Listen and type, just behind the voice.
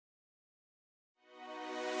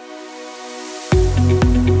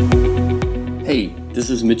This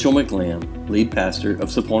is Mitchell McLam, lead pastor of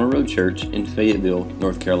Sapona Road Church in Fayetteville,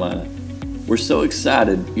 North Carolina. We're so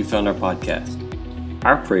excited you found our podcast.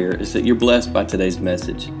 Our prayer is that you're blessed by today's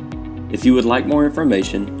message. If you would like more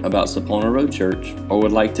information about Sapona Road Church or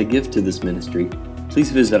would like to give to this ministry, please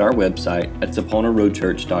visit our website at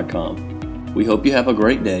saponaroadchurch.com. We hope you have a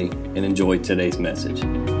great day and enjoy today's message.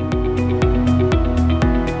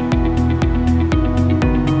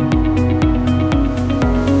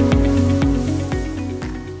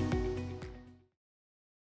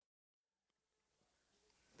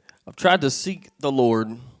 I've tried to seek the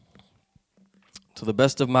Lord to the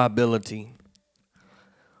best of my ability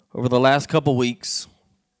over the last couple weeks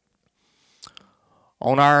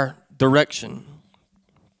on our direction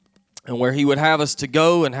and where He would have us to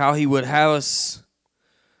go and how He would have us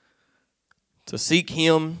to seek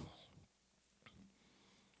Him.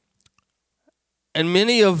 And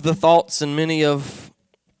many of the thoughts and many of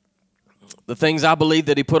the things I believe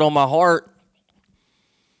that He put on my heart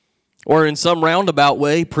or in some roundabout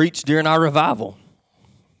way preached during our revival,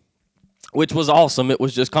 which was awesome. It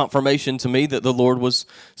was just confirmation to me that the Lord was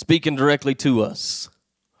speaking directly to us.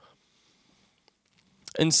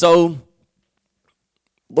 And so,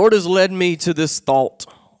 Lord has led me to this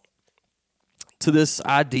thought, to this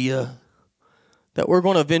idea that we're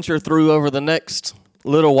going to venture through over the next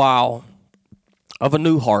little while of a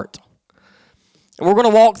new heart. And we're going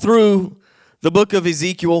to walk through the book of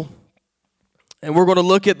Ezekiel. And we're going to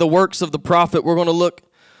look at the works of the prophet. We're going to look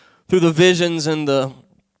through the visions and the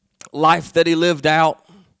life that he lived out.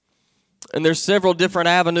 And there's several different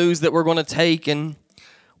avenues that we're going to take, and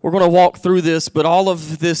we're going to walk through this. But all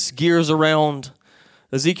of this gears around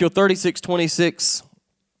Ezekiel 36:26.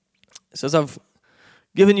 It says, I've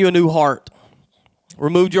given you a new heart,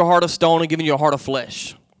 removed your heart of stone and given you a heart of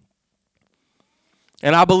flesh.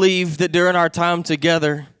 And I believe that during our time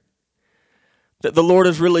together, that the Lord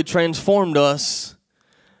has really transformed us,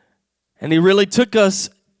 and He really took us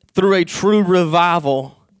through a true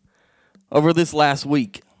revival over this last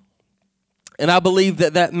week. And I believe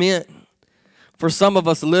that that meant for some of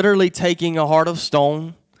us literally taking a heart of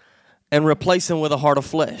stone and replacing with a heart of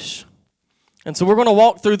flesh. And so we're going to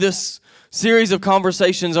walk through this series of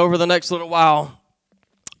conversations over the next little while,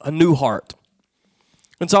 a new heart.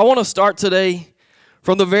 And so I want to start today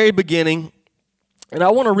from the very beginning. And I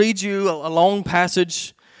want to read you a long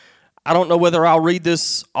passage. I don't know whether I'll read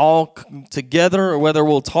this all together or whether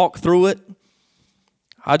we'll talk through it.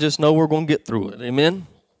 I just know we're going to get through it. Amen?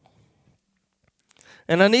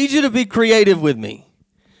 And I need you to be creative with me,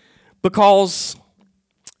 because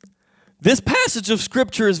this passage of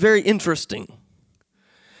Scripture is very interesting.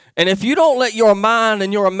 And if you don't let your mind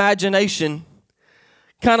and your imagination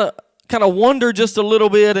kind of wander just a little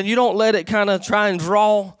bit, and you don't let it kind of try and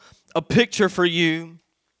draw a picture for you,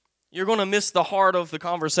 you're going to miss the heart of the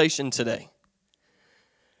conversation today.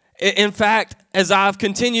 In fact, as I've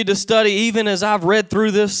continued to study, even as I've read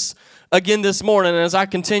through this again this morning, and as I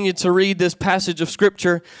continue to read this passage of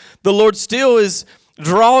Scripture, the Lord still is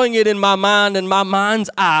drawing it in my mind, and my mind's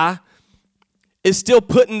eye is still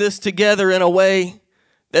putting this together in a way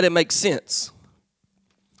that it makes sense.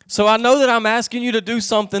 So I know that I'm asking you to do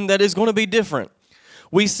something that is going to be different.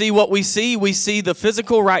 We see what we see. We see the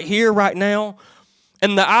physical right here, right now.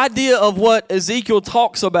 And the idea of what Ezekiel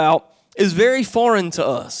talks about is very foreign to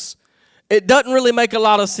us. It doesn't really make a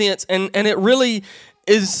lot of sense. And it really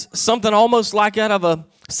is something almost like out of a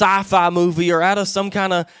sci-fi movie or out of some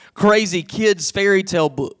kind of crazy kid's fairy tale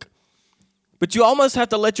book. But you almost have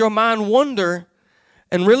to let your mind wander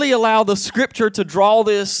and really allow the Scripture to draw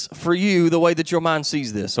this for you the way that your mind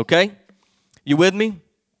sees this, okay? You with me?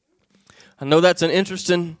 I know that's an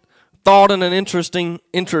interesting thought and an interesting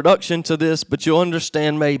introduction to this, but you'll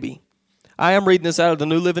understand maybe. I am reading this out of the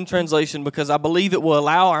New Living Translation because I believe it will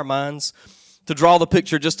allow our minds to draw the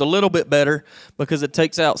picture just a little bit better, because it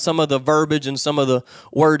takes out some of the verbiage and some of the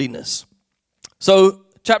wordiness. So,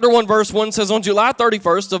 chapter 1, verse 1 says, on July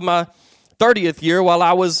 31st of my 30th year, while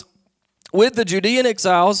I was with the Judean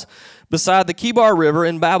exiles beside the Kebar River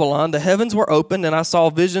in Babylon, the heavens were opened and I saw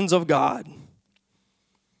visions of God.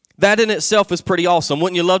 That in itself is pretty awesome.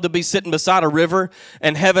 Wouldn't you love to be sitting beside a river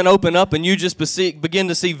and heaven open up and you just begin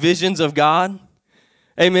to see visions of God?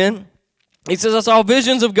 Amen. He says, I saw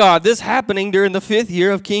visions of God. This happening during the 5th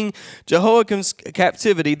year of King Jehoiakim's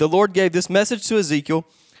captivity. The Lord gave this message to Ezekiel,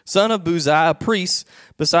 son of Buzi, a priest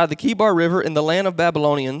beside the Kebar River in the land of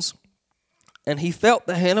Babylonians. And he felt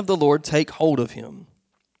the hand of the Lord take hold of him.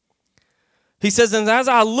 He says, and as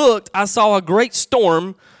I looked, I saw a great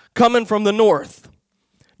storm coming from the north,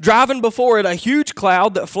 driving before it a huge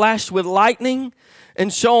cloud that flashed with lightning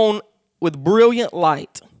and shone with brilliant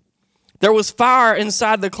light. There was fire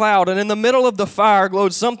inside the cloud, and in the middle of the fire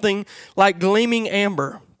glowed something like gleaming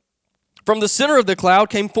amber. From the center of the cloud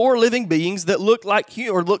came 4 living beings that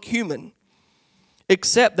looked human,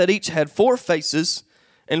 except that each had 4 faces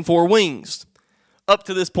and 4 wings. Up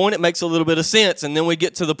to this point, it makes a little bit of sense, and then we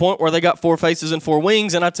get to the point where they got 4 faces and 4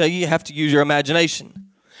 wings, and I tell you, you have to use your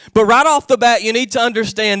imagination. But right off the bat, you need to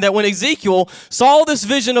understand that when Ezekiel saw this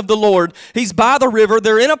vision of the Lord, he's by the river,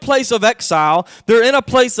 they're in a place of exile, they're in a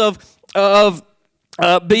place of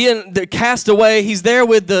being cast away. He's there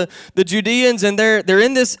with the Judeans, and they're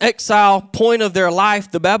in this exile point of their life,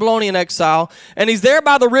 the Babylonian exile, and he's there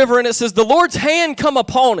by the river, and it says, the Lord's hand come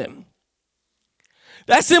upon him.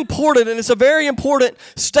 That's important, and it's a very important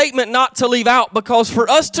statement not to leave out, because for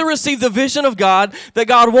us to receive the vision of God that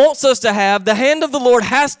God wants us to have, the hand of the Lord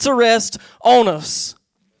has to rest on us.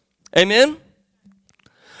 Amen?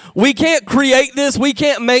 We can't create this. We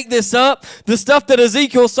can't make this up. The stuff that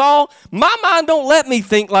Ezekiel saw, my mind don't let me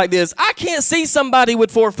think like this. I can't see somebody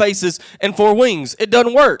with 4 faces and 4 wings. It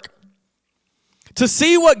doesn't work. To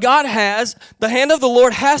see what God has, the hand of the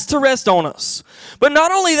Lord has to rest on us. But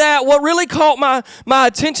not only that, what really caught my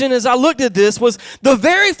attention as I looked at this was the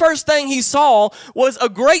very first thing he saw was a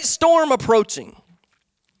great storm approaching.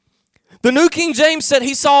 The New King James said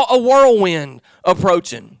he saw a whirlwind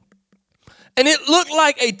approaching. And it looked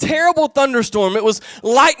like a terrible thunderstorm. It was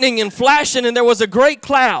lightning and flashing, and there was a great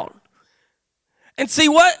cloud. And see,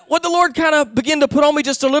 what the Lord kind of began to put on me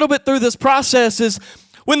just a little bit through this process is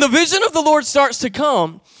when the vision of the Lord starts to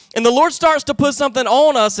come, and the Lord starts to put something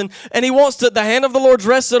on us, and he wants to, the hand of the Lord's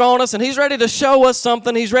rested on us, and he's ready to show us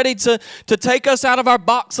something. He's ready to take us out of our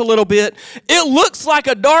box a little bit. It looks like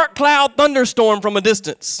a dark cloud thunderstorm from a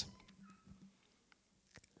distance.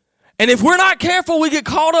 And if we're not careful, we get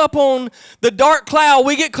caught up on the dark cloud.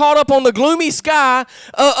 We get caught up on the gloomy sky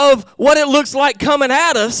of what it looks like coming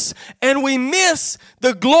at us, and we miss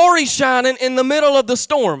the glory shining in the middle of the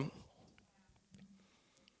storm.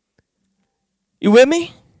 You with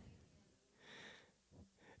me?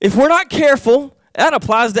 If we're not careful, that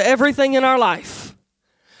applies to everything in our life.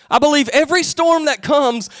 I believe every storm that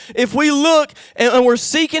comes, if we look and we're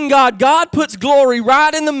seeking God, God puts glory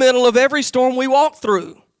right in the middle of every storm we walk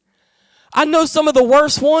through. I know some of the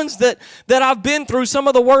worst ones that I've been through, some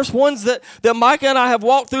of the worst ones that Micah and I have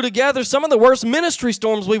walked through together, some of the worst ministry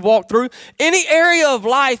storms we've walked through. Any area of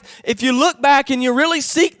life, if you look back and you really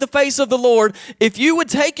seek the face of the Lord, if you would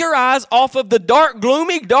take your eyes off of the dark,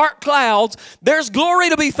 gloomy, dark clouds, there's glory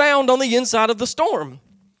to be found on the inside of the storm.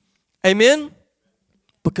 Amen?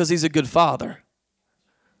 Because He's a good Father.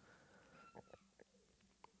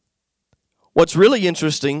 What's really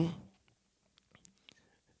interesting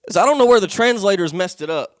is I don't know where the translators messed it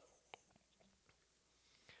up.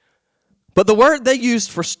 But the word they used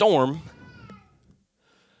for storm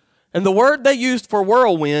and the word they used for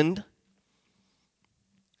whirlwind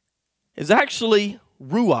is actually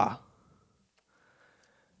ruah.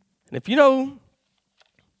 And if you know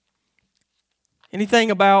anything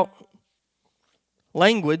about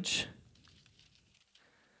language,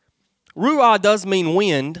 ruah does mean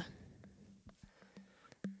wind.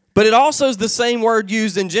 But it also is the same word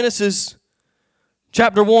used in Genesis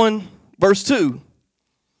chapter 1, verse 2.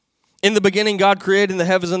 In the beginning, God created the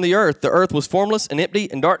heavens and the earth. The earth was formless and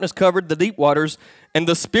empty, and darkness covered the deep waters, and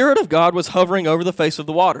the Spirit of God was hovering over the face of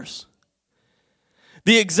the waters.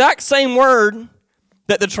 The exact same word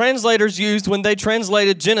that the translators used when they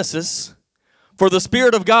translated Genesis for the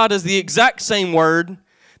Spirit of God is the exact same word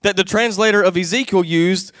that the translator of Ezekiel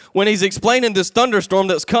used when he's explaining this thunderstorm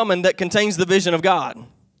that's coming that contains the vision of God.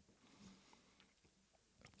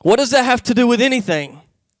 What does that have to do with anything?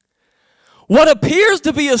 What appears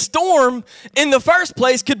to be a storm in the first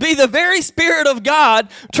place could be the very Spirit of God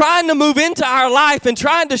trying to move into our life and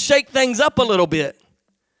trying to shake things up a little bit.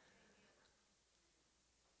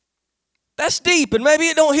 That's deep, and maybe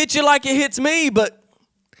it don't hit you like it hits me, but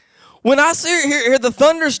when I hear the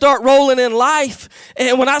thunder start rolling in life,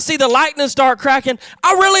 and when I see the lightning start cracking,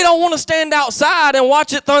 I really don't want to stand outside and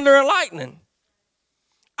watch it thunder and lightning.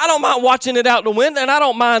 I don't mind watching it out the window, and I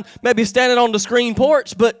don't mind maybe standing on the screen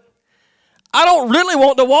porch, but I don't really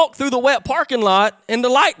want to walk through the wet parking lot in the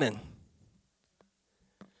lightning.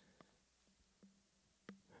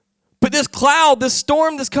 But this cloud, this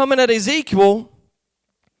storm that's coming at Ezekiel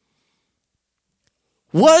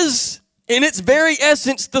was, in its very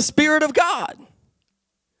essence, the Spirit of God.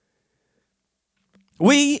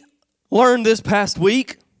 We learned this past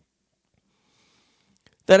week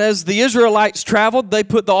that as the Israelites traveled, they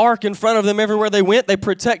put the ark in front of them everywhere they went. They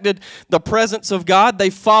protected the presence of God. They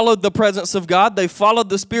followed the presence of God. They followed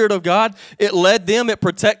the Spirit of God. It led them. It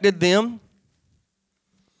protected them.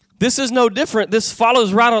 This is no different. This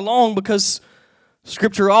follows right along because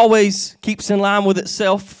Scripture always keeps in line with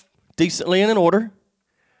itself decently and in order.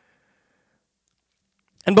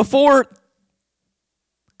 And before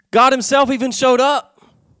God himself even showed up,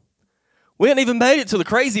 we hadn't even made it to the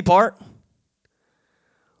crazy part.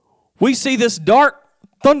 We see this dark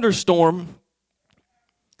thunderstorm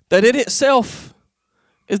that in itself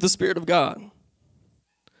is the Spirit of God.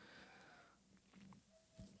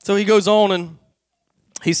 So he goes on and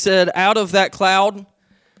he said, out of that cloud,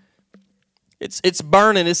 it's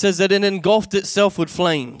burning. It says that it engulfed itself with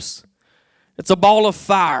flames. It's a ball of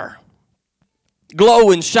fire,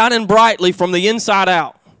 glowing, shining brightly from the inside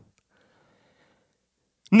out.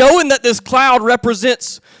 Knowing that this cloud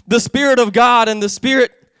represents the Spirit of God and the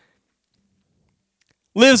Spirit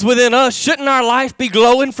lives within us, shouldn't our life be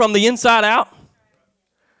glowing from the inside out?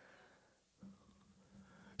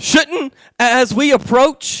 Shouldn't, as we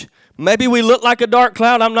approach, maybe we look like a dark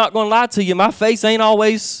cloud. I'm not going to lie to you. My face ain't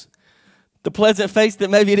always the pleasant face that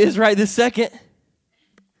maybe it is right this second.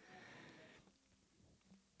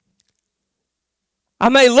 I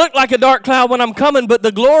may look like a dark cloud when I'm coming, but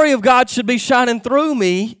the glory of God should be shining through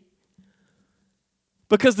me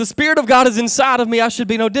because the Spirit of God is inside of me. I should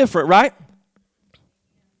be no different, right?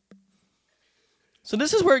 So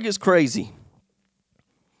this is where it gets crazy.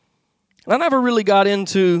 I never really got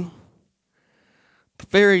into the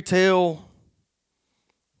fairy tale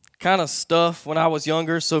kind of stuff when I was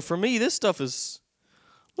younger. So for me, this stuff is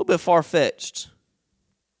a little bit far-fetched.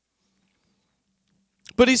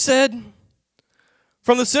 But he said,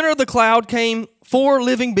 from the center of the cloud came 4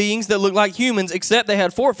 living beings that looked like humans, except they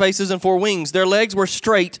had 4 faces and 4 wings. Their legs were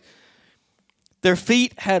straight. Their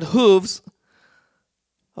feet had hooves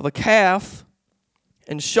of a calf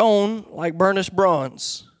and shone like burnished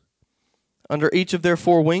bronze. Under each of their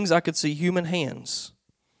 4 wings I could see human hands.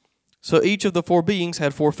 So each of the 4 beings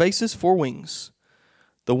had 4 faces, 4 wings.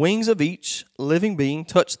 The wings of each living being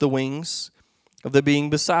touched the wings of the being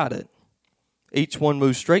beside it. Each one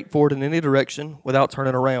moved straight forward in any direction without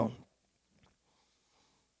turning around.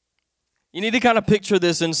 You need to kind of picture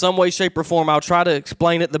this in some way, shape, or form. I'll try to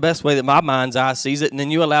explain it the best way that my mind's eye sees it, and then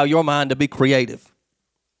you allow your mind to be creative.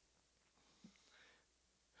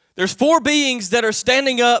 There's 4 beings that are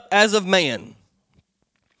standing up as of man.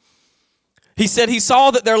 He said he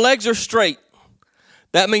saw that their legs are straight.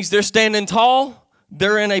 That means they're standing tall.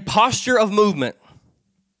 They're in a posture of movement.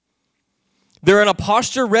 They're in a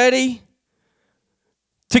posture ready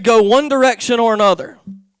to go one direction or another.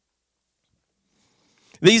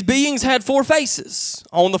 These beings had 4 faces.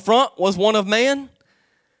 On the front was one of man,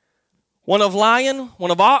 one of lion,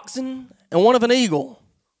 one of oxen, and one of an eagle.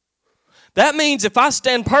 That means if I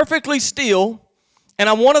stand perfectly still and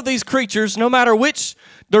I'm one of these creatures, no matter which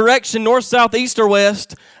direction, north, south, east, or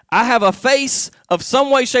west, I have a face of some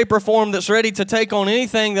way, shape, or form that's ready to take on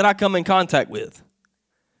anything that I come in contact with.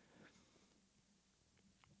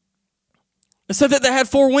 It said that they had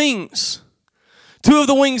 4 wings. 2 of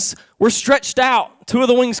the wings were stretched out. 2 of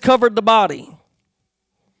the wings covered the body.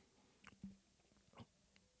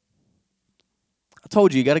 I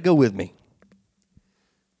told you got to go with me.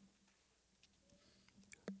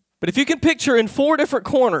 But if you can picture in 4 different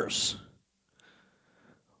corners,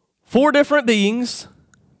 4 different beings,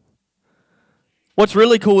 what's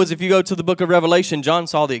really cool is if you go to the book of Revelation, John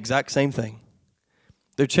saw the exact same thing.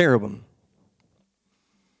 They're cherubim.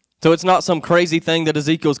 So it's not some crazy thing that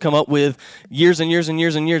Ezekiel's come up with years and years and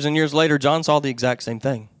years and years and years later. John saw the exact same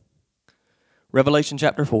thing. Revelation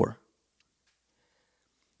chapter 4.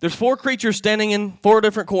 There's 4 creatures standing in 4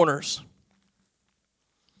 different corners.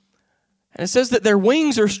 And it says that their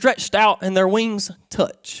wings are stretched out and their wings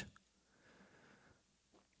touch.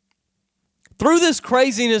 Through this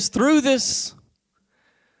craziness, through this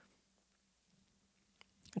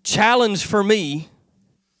challenge for me,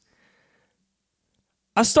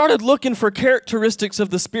 I started looking for characteristics of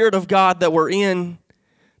the Spirit of God that were in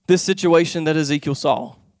this situation that Ezekiel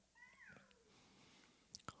saw.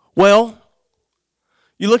 Well,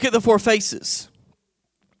 you look at the 4 faces.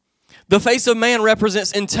 The face of man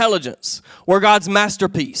represents intelligence. We're God's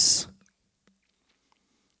masterpiece.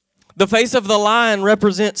 The face of the lion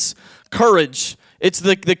represents courage. It's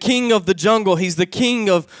the king of the jungle. He's the king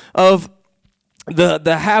of the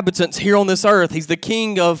inhabitants here on this earth. He's the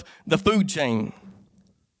king of the food chain.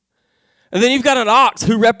 And then you've got an ox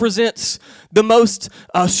who represents the most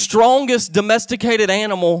strongest domesticated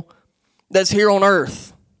animal that's here on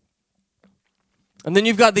earth. And then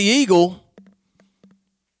you've got the eagle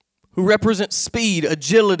who represents speed,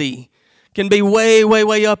 agility, can be way, way,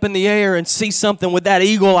 way up in the air and see something with that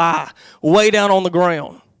eagle eye way down on the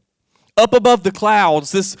ground. up above the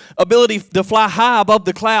clouds, this ability to fly high above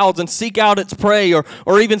the clouds and seek out its prey,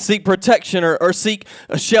 or even seek protection or seek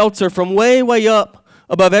a shelter from way, way up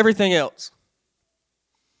above everything else.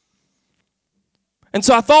 And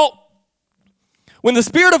so I thought, when the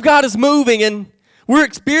Spirit of God is moving and we're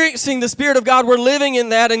experiencing the Spirit of God, we're living in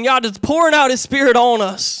that, and God is pouring out His Spirit on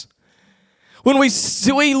us. When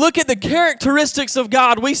we look at the characteristics of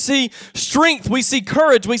God, we see strength, we see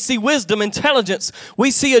courage, we see wisdom, intelligence,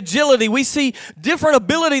 we see agility, we see different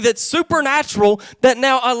ability that's supernatural that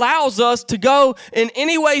now allows us to go in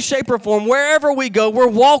any way, shape, or form. Wherever we go, we're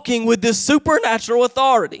walking with this supernatural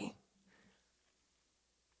authority.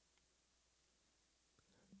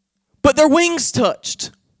 But their wings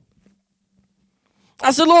touched.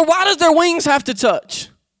 I said, Lord, why does their wings have to touch?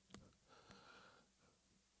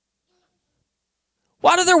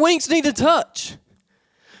 Why do their wings need to touch?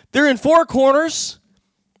 They're in four corners.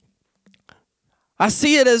 I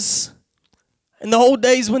see it as in the old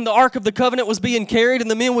days when the Ark of the Covenant was being carried and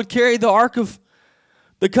the men would carry the Ark of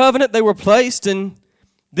the Covenant. They were placed, and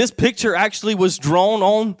this picture actually was drawn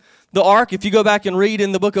on the Ark. If you go back and read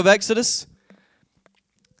in the book of Exodus,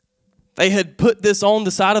 they had put this on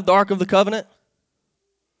the side of the Ark of the Covenant.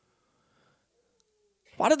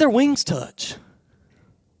 Why did their wings touch?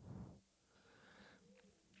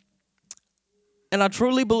 And I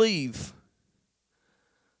truly believe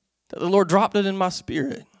that the Lord dropped it in my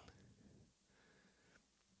spirit.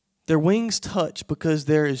 Their wings touch because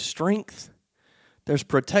there is strength, there's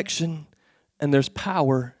protection, and there's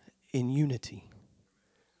power in unity.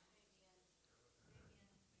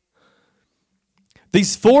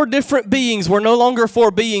 These four different beings were no longer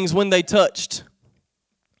four beings when they touched.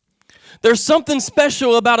 There's something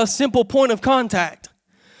special about a simple point of contact.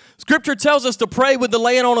 Scripture tells us to pray with the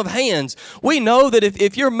laying on of hands. We know that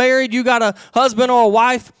if you're married, you got a husband or a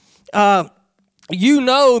wife, you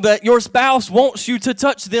know that your spouse wants you to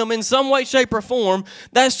touch them in some way, shape, or form.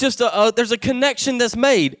 That's just there's a connection that's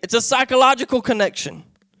made. It's a psychological connection.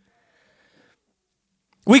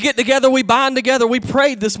 We get together, we bind together. We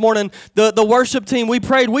prayed this morning, the worship team, we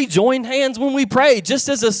prayed. We joined hands when we prayed, just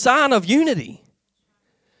as a sign of unity.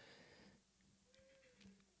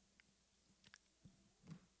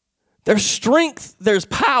 There's strength, there's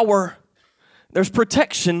power, there's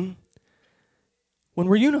protection when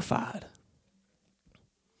we're unified.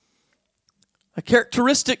 A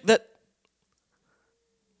characteristic that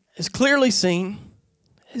is clearly seen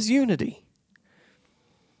is unity.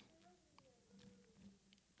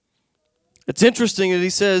 It's interesting that he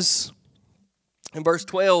says in verse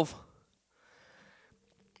 12,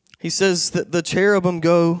 he says that the cherubim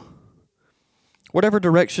go whatever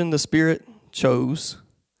direction the Spirit chose,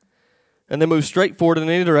 and they move straight forward in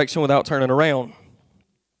any direction without turning around.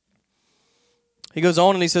 He goes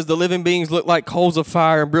on and he says, the living beings look like coals of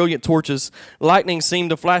fire and brilliant torches. Lightning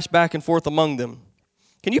seemed to flash back and forth among them.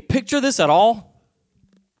 Can you picture this at all?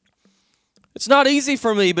 It's not easy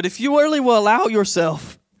for me, but if you really will allow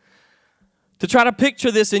yourself to try to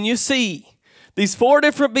picture this, and you see these four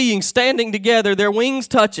different beings standing together, their wings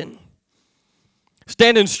touching,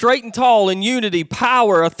 standing straight and tall in unity,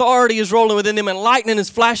 power, authority is rolling within them, and lightning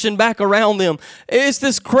is flashing back around them. It's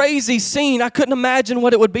this crazy scene. I couldn't imagine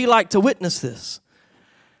what it would be like to witness this.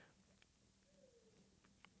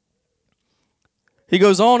 He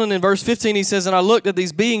goes on, and in verse 15 he says, and I looked at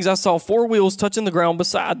these beings, I saw four wheels touching the ground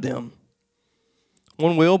beside them,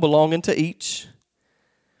 one wheel belonging to each.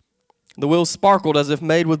 The wheels sparkled as if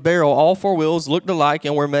made with beryl. All four wheels looked alike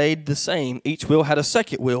and were made the same. Each wheel had a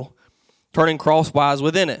second wheel turning crosswise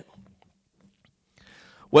within it.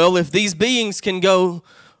 Well, if these beings can go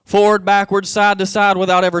forward, backwards, side to side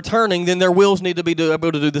without ever turning, then their wheels need to be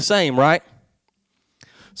able to do the same, right?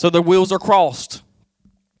 So their wheels are crossed.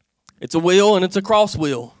 It's a wheel and it's a cross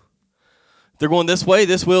wheel. If they're going this way,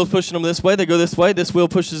 this wheel is pushing them this way. They go this way, this wheel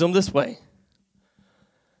pushes them this way.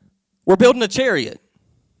 We're building a chariot.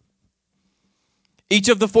 Each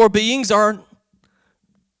of the four beings are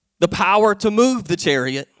the power to move the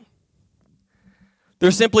chariot.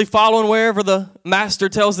 They're simply following wherever the master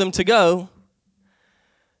tells them to go.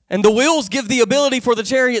 And the wheels give the ability for the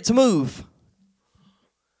chariot to move.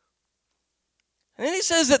 And then he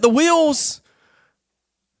says that the wheels,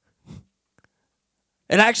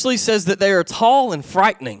 it actually says that they are tall and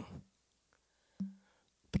frightening.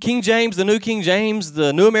 The King James, the New King James,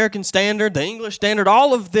 the New American Standard, the English Standard,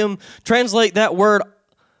 all of them translate that word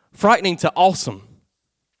frightening to awesome.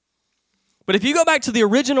 But if you go back to the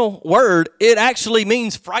original word, it actually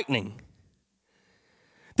means frightening.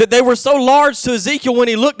 That they were so large to Ezekiel when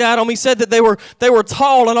he looked at them, he said that they were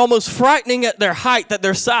tall and almost frightening at their height, at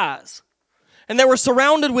their size. And they were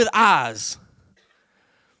surrounded with eyes.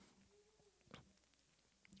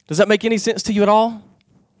 Does that make any sense to you at all?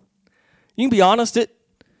 You can be honest, it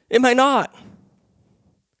may not.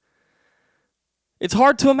 It's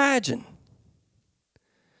hard to imagine.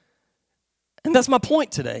 And that's my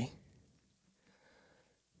point today.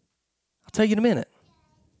 I'll tell you in a minute.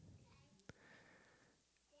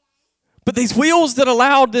 But these wheels that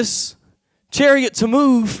allowed this chariot to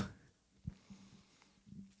move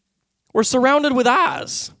were surrounded with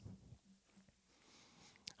eyes.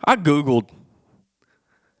 I Googled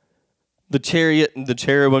the chariot and the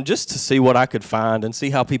cherubim just to see what I could find and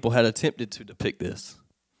see how people had attempted to depict this.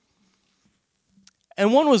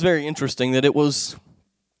 And one was very interesting, that it was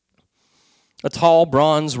a tall,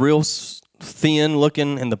 bronze, real thin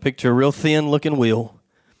looking, in the picture, real thin looking wheel,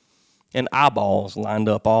 and eyeballs lined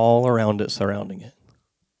up all around it, surrounding it.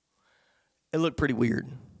 It looked pretty weird.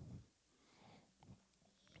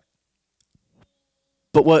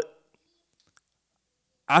 But what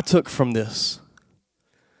I took from this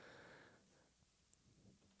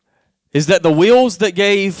is that the wheels that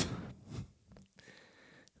gave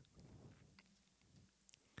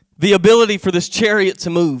the ability for this chariot to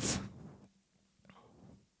move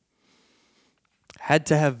had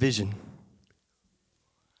to have vision.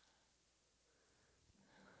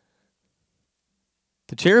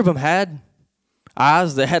 The cherubim had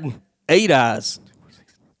eyes. They had 8 eyes.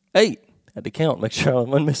 8. I had to count, make sure I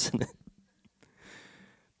wasn't missing it.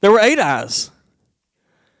 There were 8 eyes.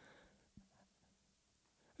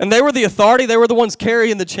 And they were the authority. They were the ones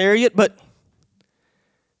carrying the chariot. But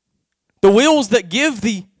the wheels that give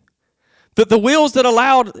the wheels that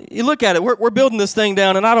allowed, you look at it, we're building this thing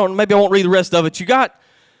down, and maybe I won't read the rest of it. You got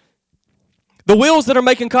the wheels that are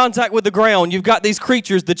making contact with the ground. You've got these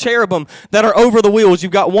creatures, the cherubim, that are over the wheels.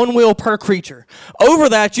 You've got 1 wheel per creature. Over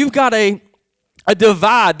that, you've got a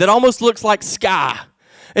divide that almost looks like sky.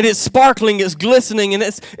 And it's sparkling, it's glistening, and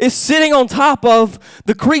it's sitting on top of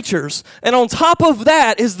the creatures. And on top of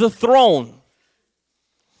that is the throne.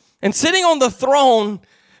 And sitting on the throne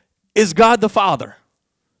is God the Father.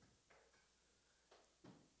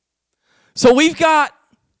 So we've got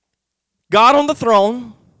God on the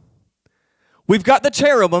throne, we've got the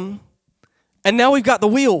cherubim, and now we've got the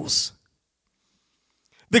wheels.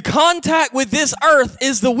 The contact with this earth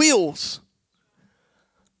is the wheels.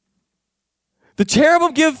 The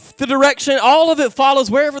cherubim give the direction. All of it follows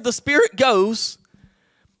wherever the Spirit goes.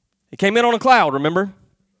 It came in on a cloud, remember?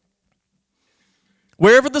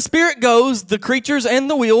 Wherever the Spirit goes, the creatures and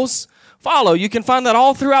the wheels follow. You can find that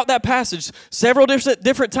all throughout that passage. Several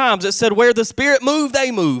different times it said where the Spirit moved,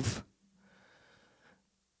 they move.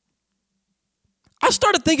 I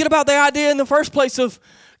started thinking about the idea in the first place of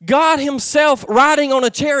God himself riding on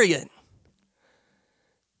a chariot.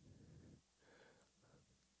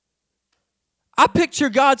 I picture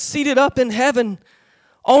God seated up in heaven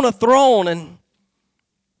on a throne, and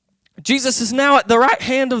Jesus is now at the right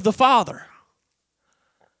hand of the Father.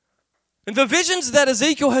 And the visions that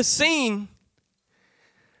Ezekiel has seen,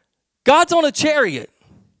 God's on a chariot.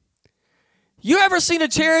 You ever seen a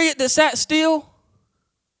chariot that sat still?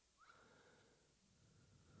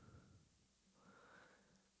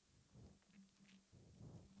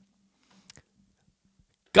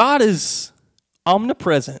 God is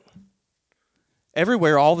omnipresent,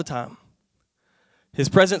 everywhere, all the time. His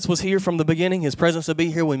presence was here from the beginning. His presence will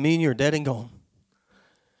be here when me and you are dead and gone.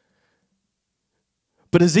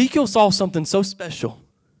 But Ezekiel saw something so special.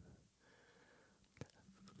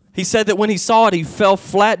 He said that when he saw it, he fell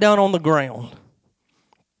flat down on the ground.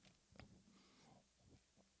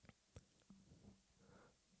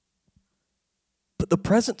 But the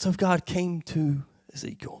presence of God came to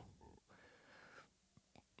Ezekiel.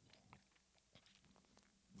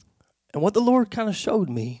 And what the Lord kind of showed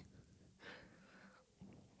me,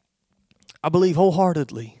 I believe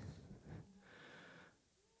wholeheartedly,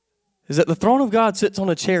 is that the throne of God sits on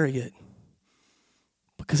a chariot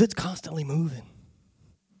because it's constantly moving.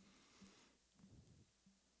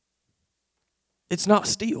 It's not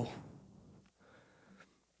still.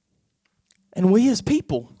 And we as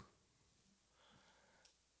people,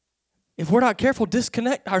 if we're not careful,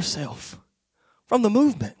 disconnect ourselves from the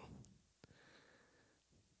movement.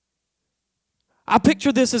 I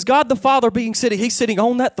picture this as God the Father he's sitting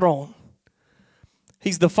on that throne.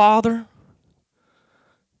 He's the Father.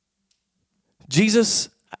 Jesus,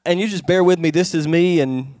 and you just bear with me, this is me,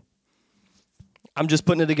 and I'm just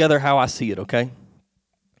putting it together how I see it, okay?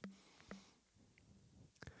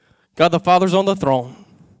 God the Father's on the throne.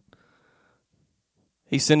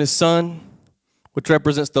 He sent his Son, which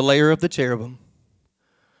represents the layer of the cherubim.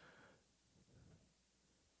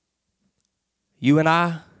 You and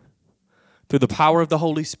I, through the power of the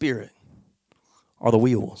Holy Spirit, are the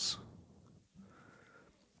wheels.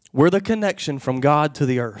 We're the connection from God to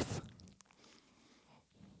the earth.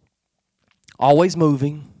 Always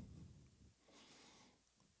moving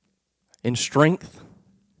in strength,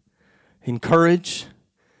 in courage,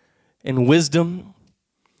 in wisdom,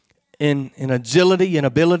 in agility and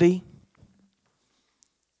ability.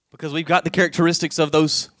 Because we've got the characteristics of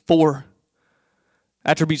those 4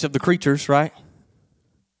 attributes of the creatures, right?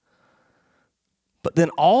 But then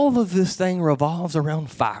all of this thing revolves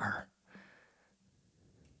around fire.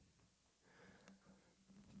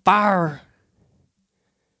 Fire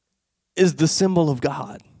is the symbol of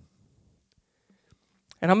God.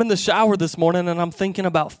 And I'm in the shower this morning and I'm thinking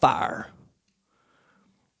about fire.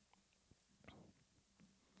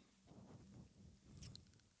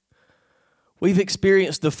 We've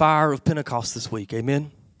experienced the fire of Pentecost this week,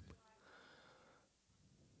 amen?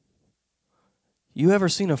 You ever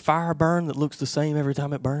seen a fire burn that looks the same every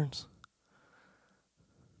time it burns?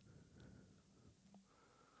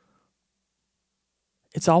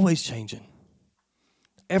 It's always changing,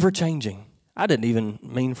 ever changing. I didn't even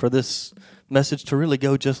mean for this message to really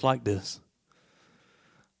go just like this.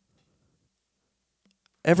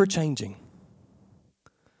 Ever changing.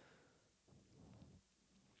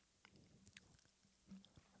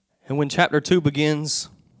 And when chapter 2 begins,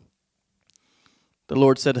 the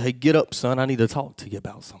Lord said, hey, get up, son. I need to talk to you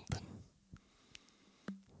about something.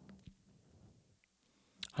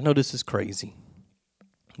 I know this is crazy.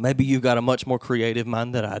 Maybe you've got a much more creative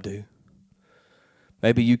mind than I do.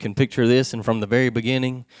 Maybe you can picture this, and from the very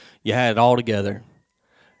beginning, you had it all together.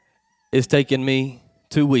 It's taken me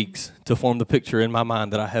 2 weeks to form the picture in my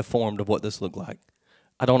mind that I have formed of what this looked like.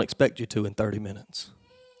 I don't expect you to in 30 minutes.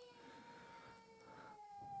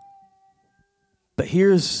 But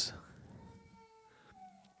here's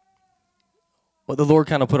what the Lord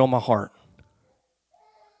kind of put on my heart.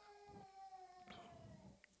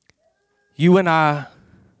 You and I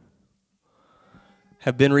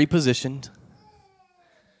have been repositioned,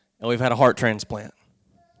 and we've had a heart transplant.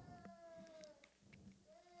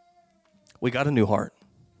 We got a new heart.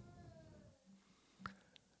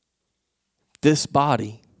 This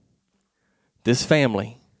body, this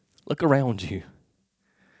family, look around you.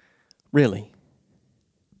 Really.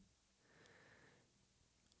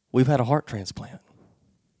 We've had a heart transplant.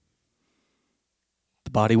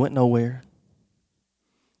 The body went nowhere.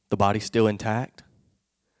 The body's still intact.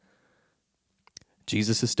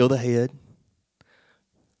 Jesus is still the head.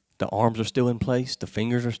 The arms are still in place. The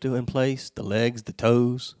fingers are still in place. The legs, the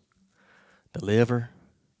toes, the liver,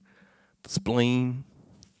 the spleen,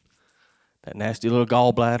 that nasty little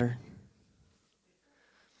gallbladder.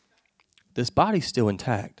 This body's still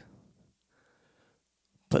intact.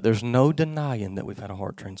 But there's no denying that we've had a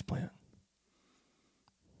heart transplant.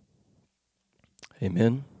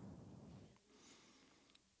 Amen.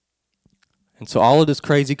 And so all of this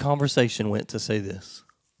crazy conversation went to say this.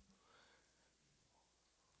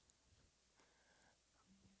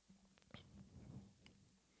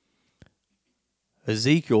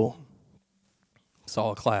 Ezekiel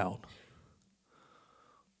saw a cloud.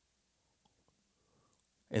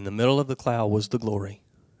 In the middle of the cloud was the glory.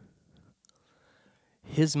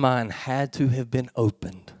 His mind had to have been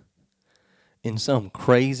opened in some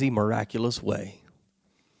crazy, miraculous way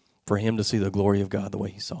for him to see the glory of God the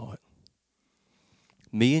way he saw it.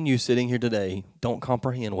 Me and you sitting here today don't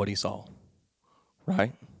comprehend what he saw,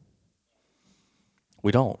 right?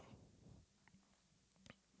 We don't.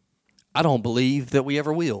 I don't believe that we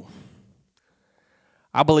ever will.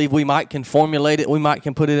 I believe we might can formulate it, we might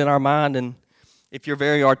can put it in our mind, and if you're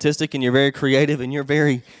very artistic and you're very creative and you're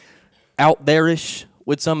very out there-ish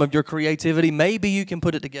with some of your creativity, maybe you can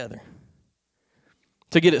put it together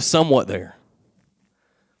to get it somewhat there.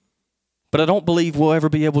 But I don't believe we'll ever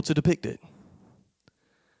be able to depict it.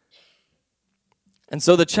 And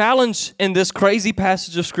so the challenge in this crazy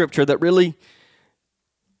passage of Scripture that really,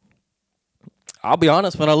 I'll be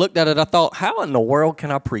honest, when I looked at it, I thought, how in the world can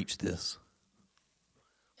I preach this?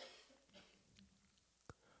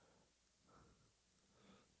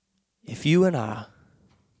 If you and I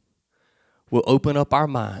will open up our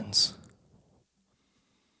minds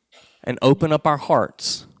and open up our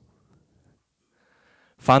hearts,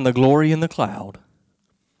 find the glory in the cloud,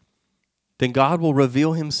 then God will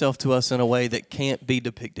reveal himself to us in a way that can't be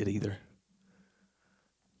depicted either.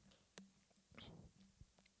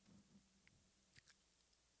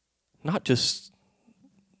 Not just,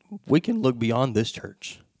 we can look beyond this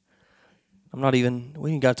church. We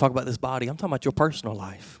ain't got to talk about this body. I'm talking about your personal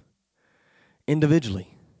life,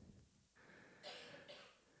 individually.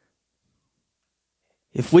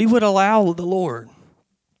 If we would allow the Lord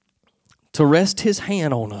to rest his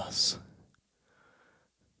hand on us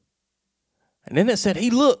And then it said he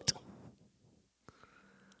looked.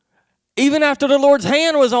 Even after the Lord's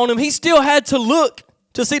hand was on him, he still had to look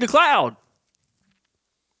to see the cloud.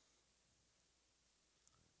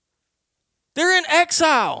 They're in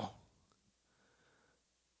exile.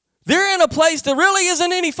 They're in a place that really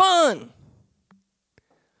isn't any fun.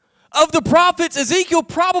 Of the prophets, Ezekiel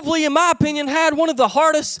probably, in my opinion, had one of the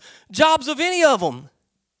hardest jobs of any of them.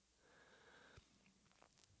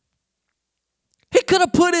 He could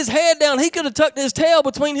have put his head down. He could have tucked his tail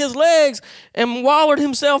between his legs and wallered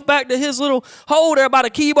himself back to his little hole there by the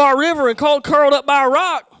Kibar River and curled up by a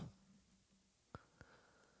rock.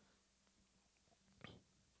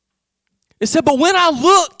 It said, but when I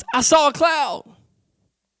looked, I saw a cloud.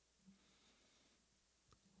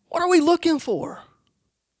 What are we looking for?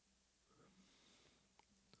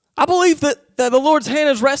 I believe that the Lord's hand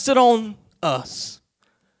has rested on us.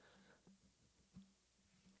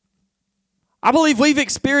 I believe we've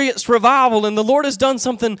experienced revival, and the Lord has done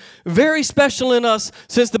something very special in us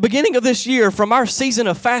since the beginning of this year, from our season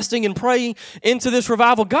of fasting and praying into this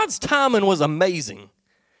revival. God's timing was amazing.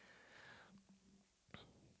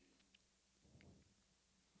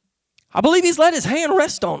 I believe He's let His hand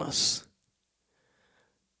rest on us.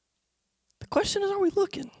 The question is, are we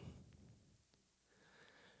looking?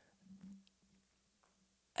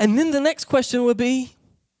 And then the next question would be,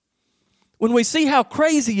 when we see how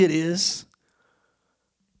crazy it is,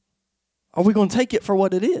 are we going to take it for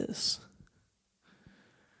what it is?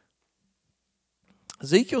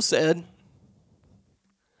 Ezekiel said,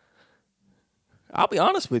 I'll be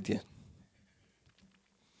honest with you,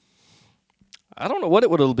 I don't know what it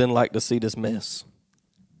would have been like to see this mess.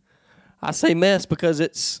 I say mess because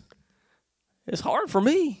it's hard for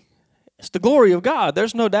me. It's the glory of God.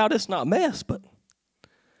 There's no doubt it's not mess, but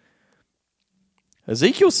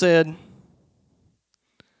Ezekiel said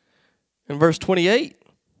in verse 28,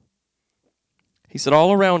 he said,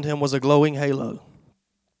 all around him was a glowing halo,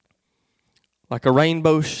 like a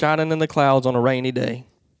rainbow shining in the clouds on a rainy day.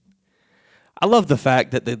 I love the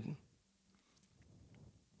fact that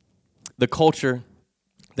the culture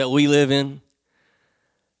that we live in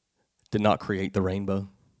did not create the rainbow.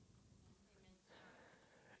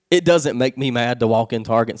 It doesn't make me mad to walk in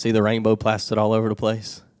Target and see the rainbow plastered all over the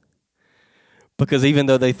place. Because even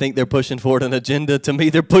though they think they're pushing forward an agenda, to me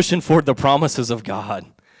they're pushing forward the promises of God.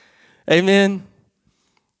 Amen.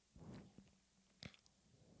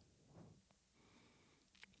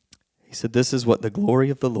 He said, this is what the glory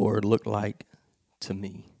of the Lord looked like to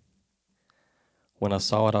me. When I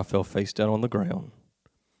saw it, I fell face down on the ground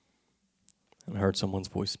and heard someone's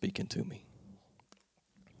voice speaking to me.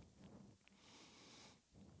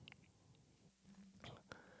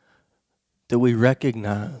 Do we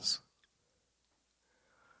recognize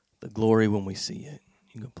the glory when we see it?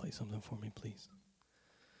 You can play something for me, please.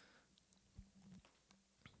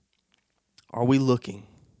 Are we looking?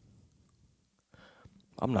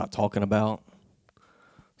 I'm not talking about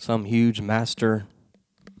some huge master,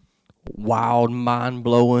 wild,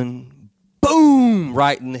 mind-blowing, boom,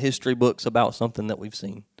 right in the history books about something that we've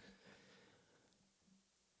seen.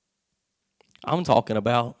 I'm talking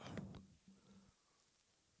about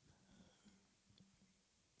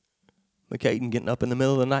McCaden getting up in the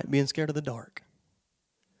middle of the night being scared of the dark.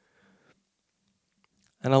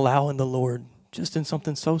 And allowing the Lord, just in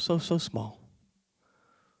something so small,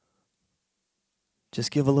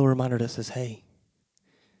 just give a little reminder that says, hey,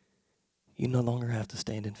 you no longer have to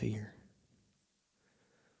stand in fear.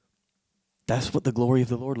 That's what the glory of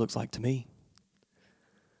the Lord looks like to me.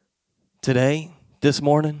 Today, this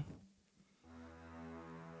morning,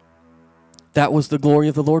 that was the glory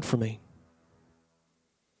of the Lord for me.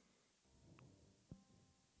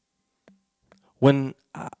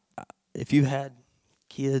 If you had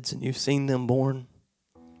kids and you've seen them born,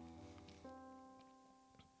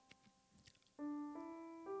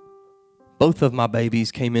 both of my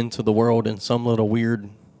babies came into the world in some little weird,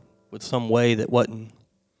 with some way that wasn't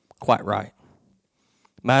quite right.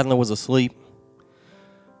 Madeline was asleep.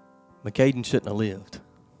 McCaden shouldn't have lived.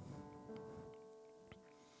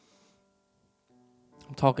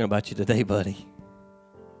 I'm talking about you today, buddy.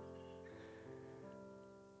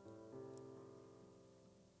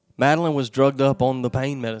 Madeline was drugged up on the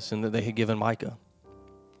pain medicine that they had given Micah.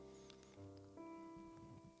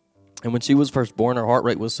 And when she was first born, her heart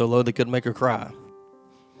rate was so low they couldn't make her cry.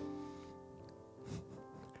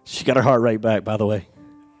 She got her heart rate back, by the way.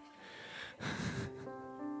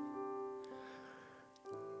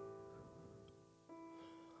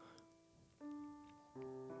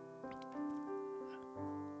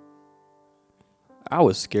 I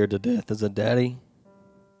was scared to death as a daddy.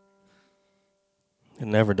 Had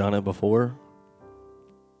never done it before.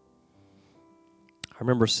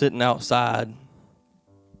 remember sitting outside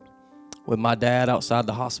with my dad outside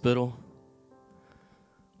the hospital.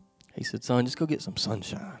 He said, "Son, just go get some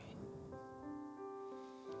sunshine."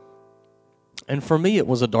 And for me, it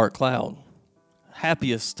was a dark cloud.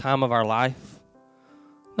 Happiest time of our life,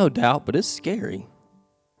 no doubt, but it's scary.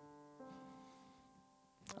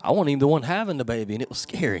 I wasn't even the one having the baby, and it was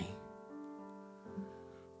scary.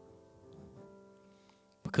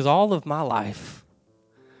 Because all of my life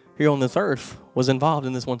here on this earth was involved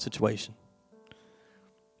in this one situation.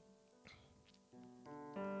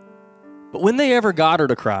 But when they ever got her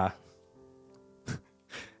to cry,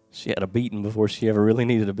 she had a beating before she ever really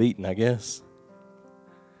needed a beating, I guess.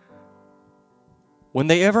 When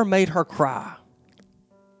they ever made her cry,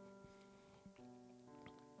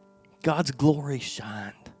 God's glory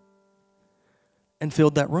shined and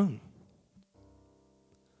filled that room.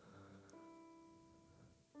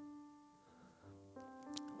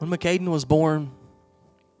 When McCaden was born,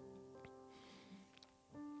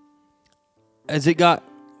 as it got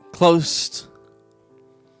close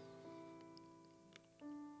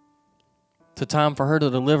to time for her to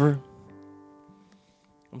deliver,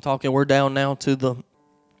 I'm talking, we're down now to the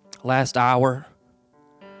last hour.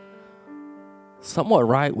 Somewhat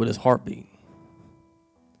right with his heartbeat.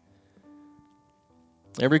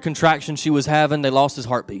 Every contraction she was having, they lost his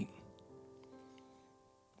heartbeat.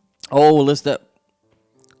 Oh, well, it's that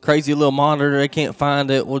crazy little monitor. They can't find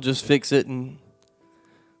it. We'll just fix it and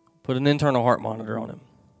put an internal heart monitor on him.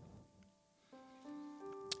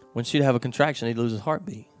 When she'd have a contraction, he'd lose his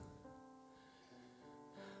heartbeat.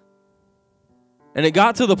 And it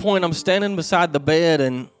got to the point I'm standing beside the bed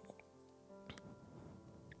and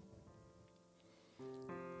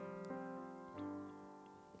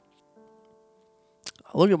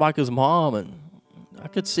I looked at Micah's mom and I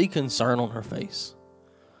could see concern on her face.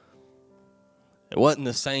 It wasn't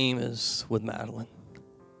the same as with Madeline.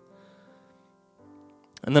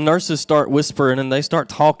 And the nurses start whispering and they start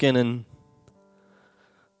talking and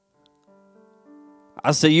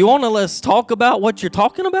I say, "You want to let's talk about what you're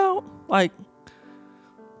talking about?" Like,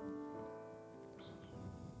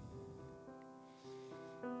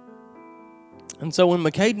 and so when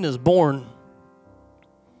McCaden is born,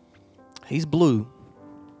 he's blue.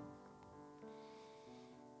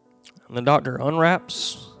 And the doctor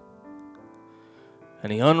unwraps,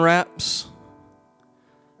 and he unwraps,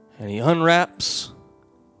 and he unwraps.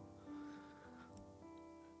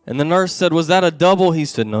 And the nurse said, "Was that a double?" He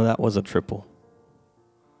said, "No, that was a triple."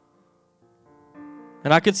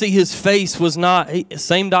 And I could see his face was not,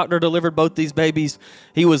 same doctor delivered both these babies.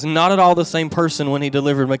 He was not at all the same person when he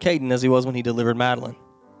delivered McCaden as he was when he delivered Madeline.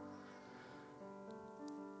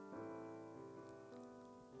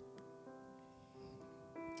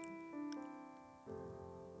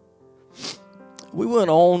 We went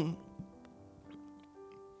on.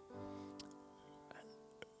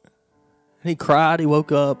 And he cried. He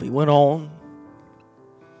woke up. He went on.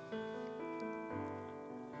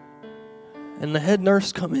 And the head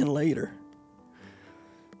nurse come in later.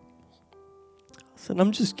 I said,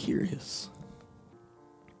 "I'm just curious.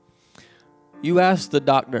 You asked the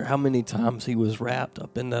doctor how many times he was wrapped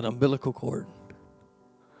up in that umbilical cord."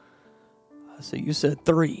 I said, "You said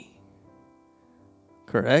 3.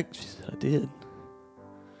 Correct?" She said, "I did."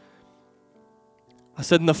 I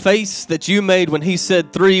said, "And the face that you made when he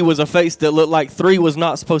said 3 was a face that looked like 3 was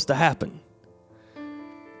not supposed to happen."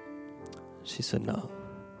 She said, "No."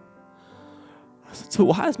 I said, "So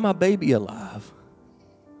why is my baby alive?"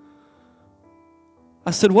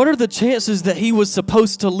 I said, "What are the chances that he was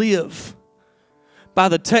supposed to live by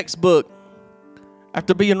the textbook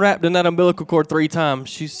after being wrapped in that umbilical cord 3 times?"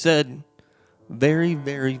 She said, "Very,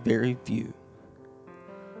 very, very few.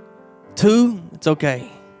 2, it's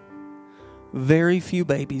okay. Very few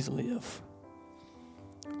babies live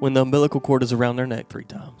when the umbilical cord is around their neck 3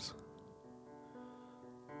 times."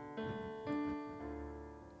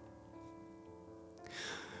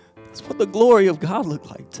 That's what the glory of God looked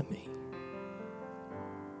like to me.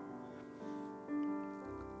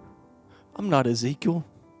 I'm not Ezekiel.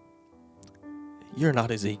 You're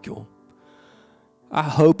not Ezekiel. I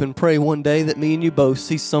hope and pray one day that me and you both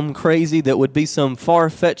see some crazy that would be some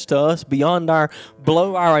far-fetched to us, beyond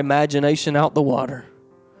blow our imagination out the water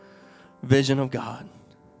vision of God.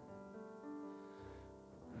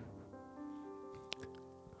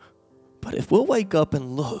 But if we'll wake up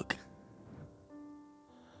and look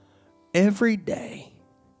every day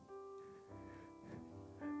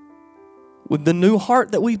with the new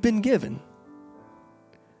heart that we've been given,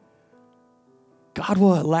 God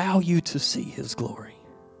will allow you to see His glory.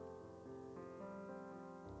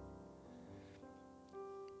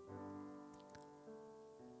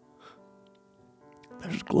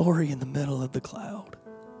 there's glory in the middle of the cloud.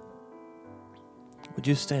 Would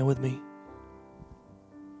you stand with me?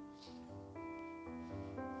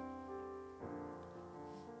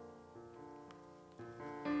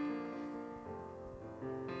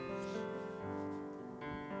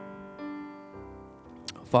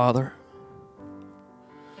 Father,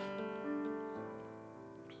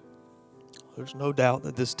 there's no doubt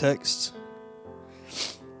that this text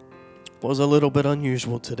was a little bit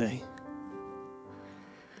unusual today.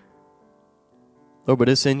 Lord, but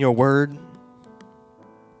it's in your word.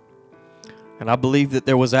 And I believe that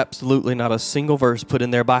there was absolutely not a single verse put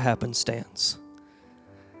in there by happenstance.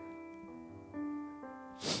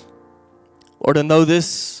 Lord, and though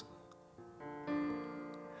this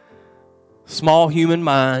small human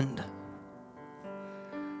mind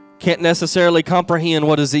can't necessarily comprehend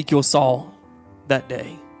what Ezekiel saw that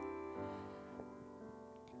day,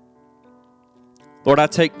 Lord, I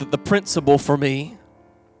take that the principle for me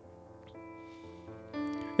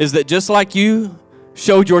is that just like you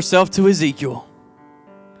showed yourself to Ezekiel,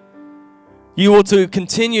 you will to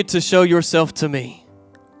continue to show yourself to me.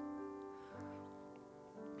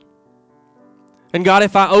 And God,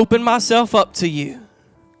 if I open myself up to you,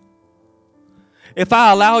 if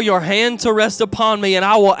I allow your hand to rest upon me and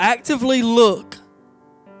I will actively look,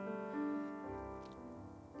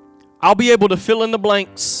 I'll be able to fill in the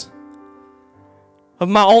blanks of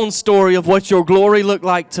my own story of what your glory looked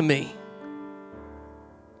like to me.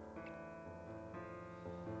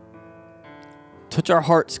 Touch our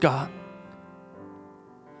hearts, God.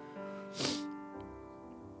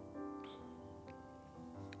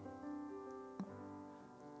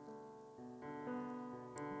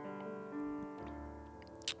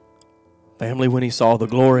 Family, when he saw the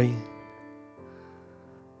glory,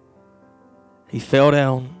 he fell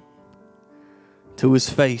down to his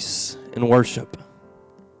face in worship.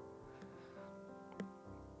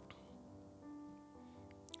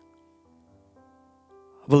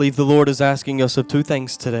 I believe the Lord is asking us of two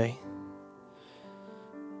things today.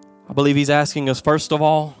 I believe he's asking us, first of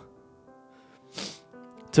all,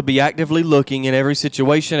 to be actively looking in every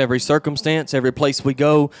situation, every circumstance, every place we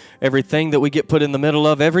go, everything that we get put in the middle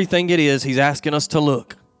of, everything it is, he's asking us to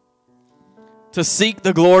look. To seek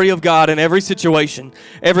the glory of God in every situation.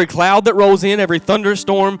 Every cloud that rolls in, every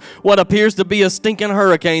thunderstorm, what appears to be a stinking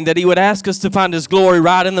hurricane, that he would ask us to find his glory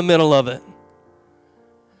right in the middle of it.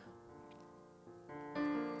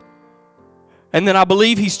 And then I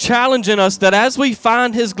believe he's challenging us that as we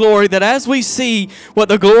find his glory, that as we see what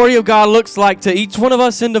the glory of God looks like to each one of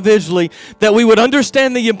us individually, that we would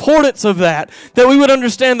understand the importance of that we would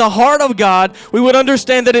understand the heart of God, we would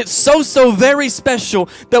understand that it's so very special,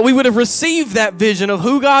 that we would have received that vision of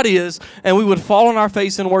who God is, and we would fall on our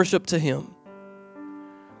face and worship to him.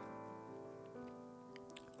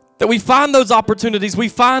 That we find those opportunities, we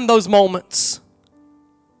find those moments.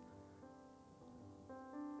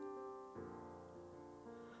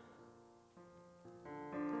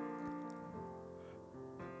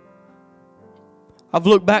 I've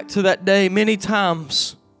looked back to that day many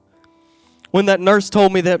times when that nurse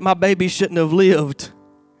told me that my baby shouldn't have lived.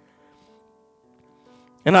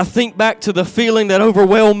 And I think back to the feeling that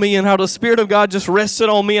overwhelmed me and how the Spirit of God just rested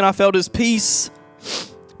on me and I felt his peace.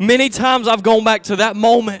 Many times I've gone back to that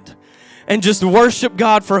moment and just worshiped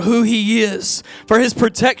God for who he is, for his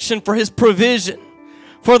protection, for his provision,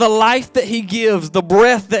 for the life that he gives, the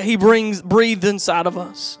breath that he breathed inside of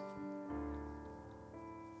us.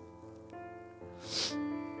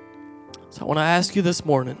 I want to ask you this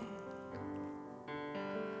morning,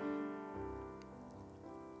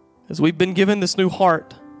 as we've been given this new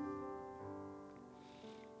heart,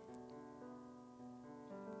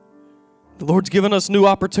 the Lord's given us new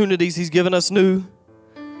opportunities. He's given us new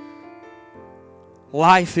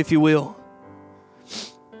life, if you will.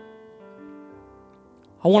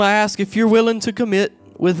 I want to ask if you're willing to commit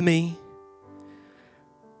with me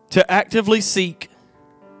to actively seek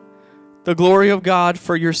the glory of God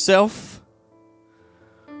for yourself,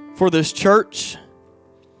 for this church,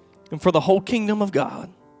 and for the whole kingdom of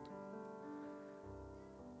God.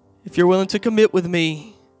 If you're willing to commit with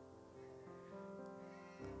me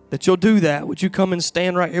that you'll do that, would you come and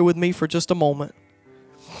stand right here with me for just a moment?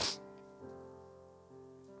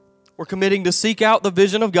 We're committing to seek out the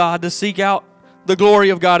vision of God, to seek out the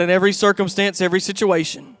glory of God in every circumstance, every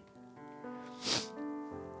situation.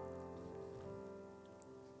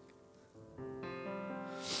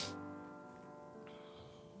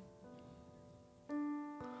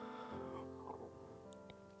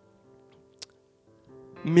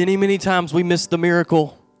 Many times we miss the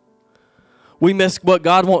miracle. We miss what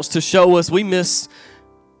God wants to show us. We miss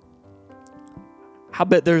I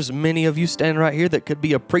bet there's many of you standing right here that could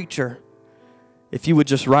be a preacher if you would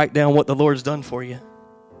just write down what the Lord's done for you.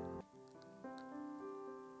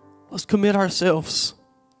 Let's commit ourselves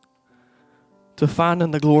to finding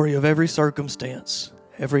the glory of every circumstance,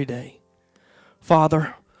 every day.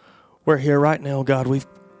 Father, we're here right now, God. We've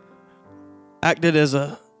acted as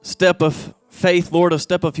a step of faith, Lord, a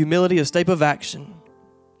step of humility, a step of action.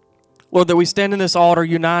 Lord, that we stand in this altar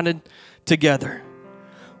united together.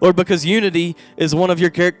 Lord, because unity is one of your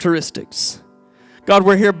characteristics. God,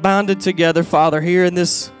 we're here bonded together, Father, here in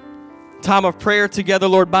this time of prayer together,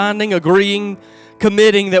 Lord, binding, agreeing,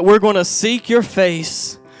 committing that we're going to seek your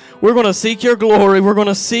face. We're going to seek your glory. We're going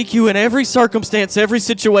to seek you in every circumstance, every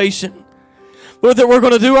situation. Lord, that we're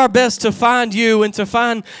going to do our best to find you and to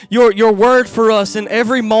find your word for us in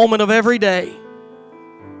every moment of every day.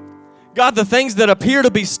 God, the things that appear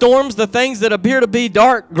to be storms, the things that appear to be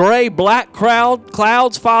dark, gray, black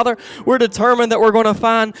clouds, Father, we're determined that we're going to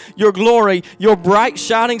find your glory, your bright,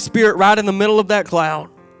 shining spirit right in the middle of that cloud.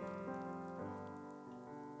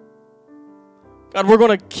 God, we're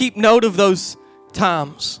going to keep note of those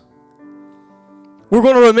times. We're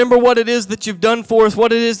going to remember what it is that you've done for us,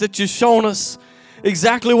 what it is that you've shown us,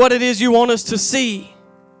 exactly what it is you want us to see.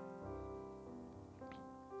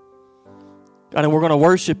 God, and we're going to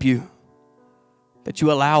worship you, that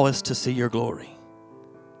you allow us to see your glory.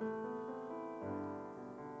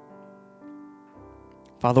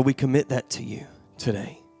 Father, we commit that to you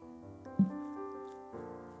today.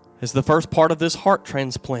 As the first part of this heart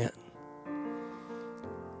transplant,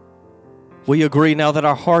 we agree now that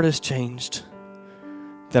our heart has changed,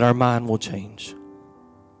 that our mind will change.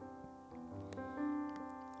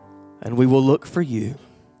 And we will look for you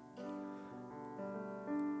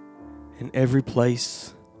in every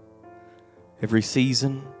place, every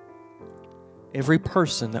season, every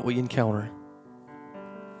person that we encounter.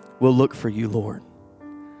 We'll look for you, Lord.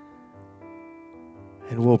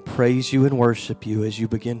 And we'll praise you and worship you as you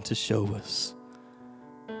begin to show us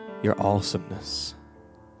your awesomeness.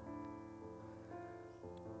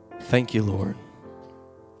 Thank you, Lord.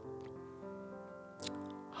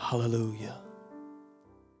 Hallelujah.